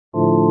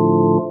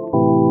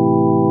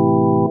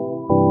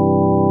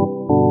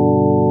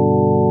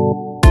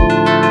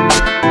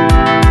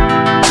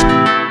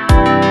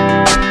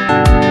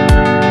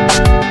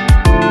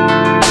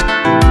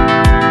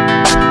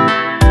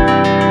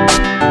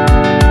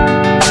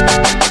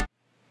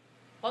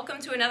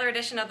another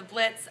edition of the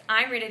Blitz.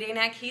 I'm Rita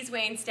Danek, he's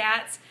Wayne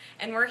Stats,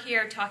 and we're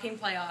here talking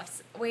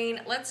playoffs. Wayne,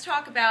 let's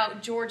talk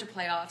about Georgia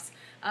playoffs.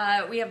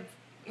 We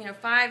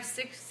have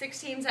six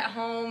teams at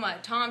home: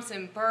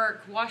 Thompson,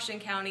 Burke,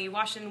 Washington County,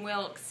 Washington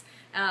Wilkes,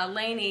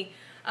 Laney.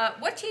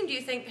 What team do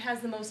you think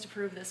has the most to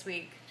prove this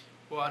week?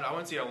 Well, I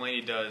want to see how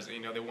Laney does. You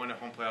know, they won a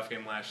home playoff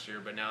game last year,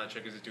 but now the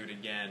trick is to do it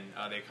again.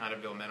 They kind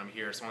of build momentum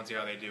here, so I want to see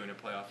how they do in a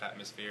playoff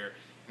atmosphere.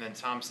 And then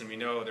Thompson, we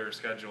know their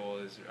schedule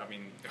is,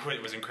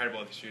 it was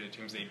incredible this year, the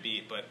teams they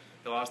beat, but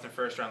they lost in the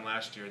first round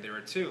last year. They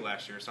were 2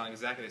 last year. It's not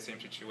exactly the same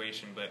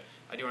situation, but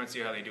I do want to see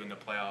how they do in the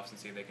playoffs and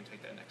see if they can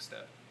take that next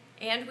step.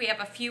 And we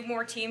have a few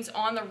more teams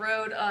on the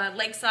road,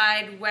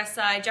 Lakeside,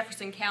 Westside,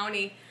 Jefferson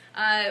County.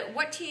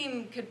 What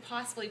team could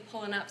possibly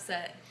pull an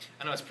upset?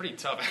 I know it's pretty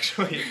tough,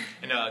 actually.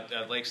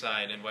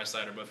 Lakeside and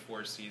Westside are both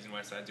 4 seeds, and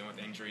Westside's dealing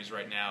with injuries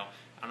right now.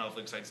 I don't know if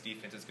Lakeside's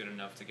defense is good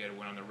enough to get a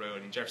win on the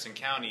road. In Jefferson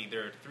County,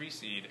 they're a 3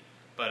 seed,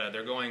 but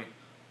they're going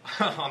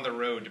on the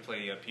road to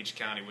play Peach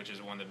County, which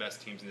is one of the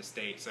best teams in the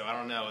state. So I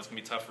don't know. It's going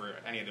to be tough for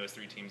any of those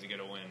 3 teams to get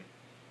a win.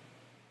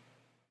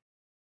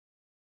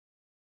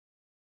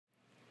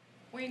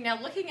 Wait, now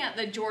looking at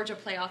the Georgia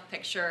playoff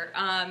picture,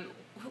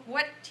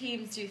 what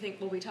teams do you think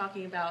we'll be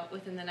talking about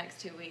within the next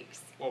 2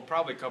 weeks? Well,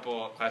 probably a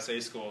couple Class A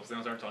schools.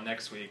 Those aren't until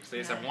next week, so they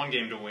just have 1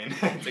 game to win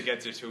to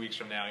get to 2 weeks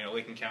from now. You know,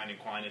 Lincoln County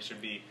and Aquinas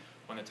should be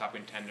one of the top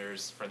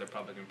contenders for the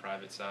public and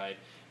private side.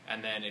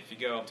 And then if you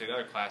go up to the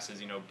other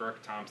classes, you know,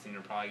 Burke, Thompson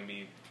are probably going to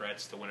be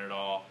threats to win it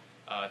all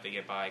if they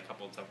get by a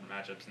couple of tough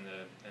matchups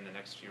in the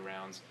next few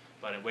rounds.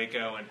 But in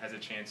Waco and has a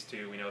chance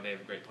to, we know they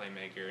have a great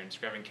playmaker, and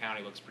Screven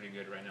County looks pretty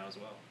good right now as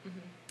well. Mm-hmm.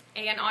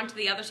 And on to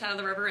the other side of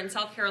the river in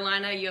South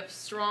Carolina, you have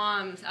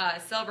Strom,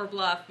 Silver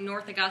Bluff,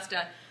 North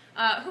Augusta.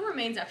 Who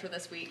remains after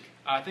this week?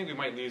 I think we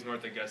might lose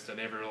North Augusta.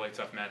 They have a really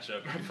tough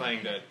matchup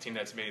playing the team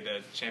that's made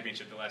the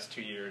championship the last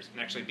 2 years and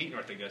actually beat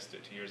North Augusta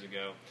 2 years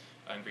ago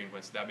in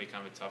Greenwood, so that would be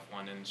kind of a tough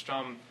one. And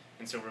Strom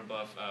and Silver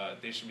Bluff,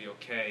 they should be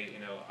okay. You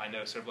know, I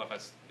know Silver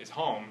Bluff is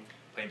home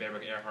playing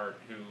Bamberg Earhart,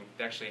 who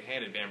actually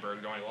handed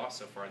Bamberg. They only lost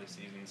so far this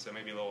season, so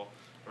maybe a little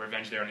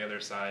revenge there on the other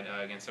side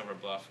against Silver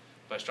Bluff.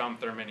 But Strom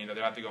Thurmond, you know,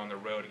 they'll have to go on the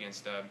road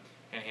against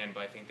Hanahan, but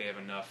I think they have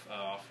enough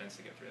offense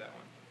to get through that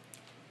one.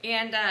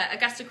 And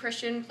Augusta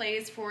Christian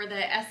plays for the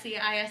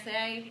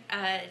SCISA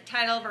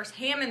title versus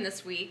Hammond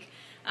this week.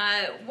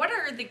 What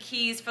are the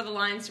keys for the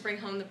Lions to bring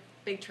home the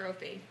big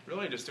trophy?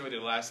 Really just do what they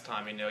did last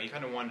time. You know, you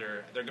kind of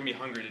wonder, they're going to be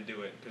hungry to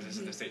do it because this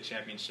is the state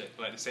championship,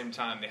 but at the same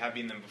time, they have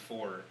beaten them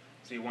before,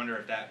 so you wonder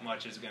if that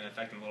much is going to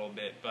affect them a little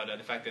bit. But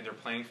the fact that they're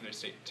playing for their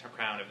state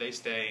crown, if they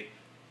stay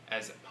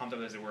as pumped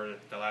up as they were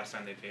the last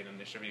time they played them,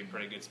 they should be a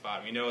pretty good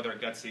spot. We know they're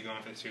gutsy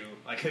going for the 2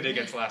 like they did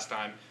against last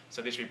time,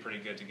 so they should be pretty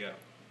good to go.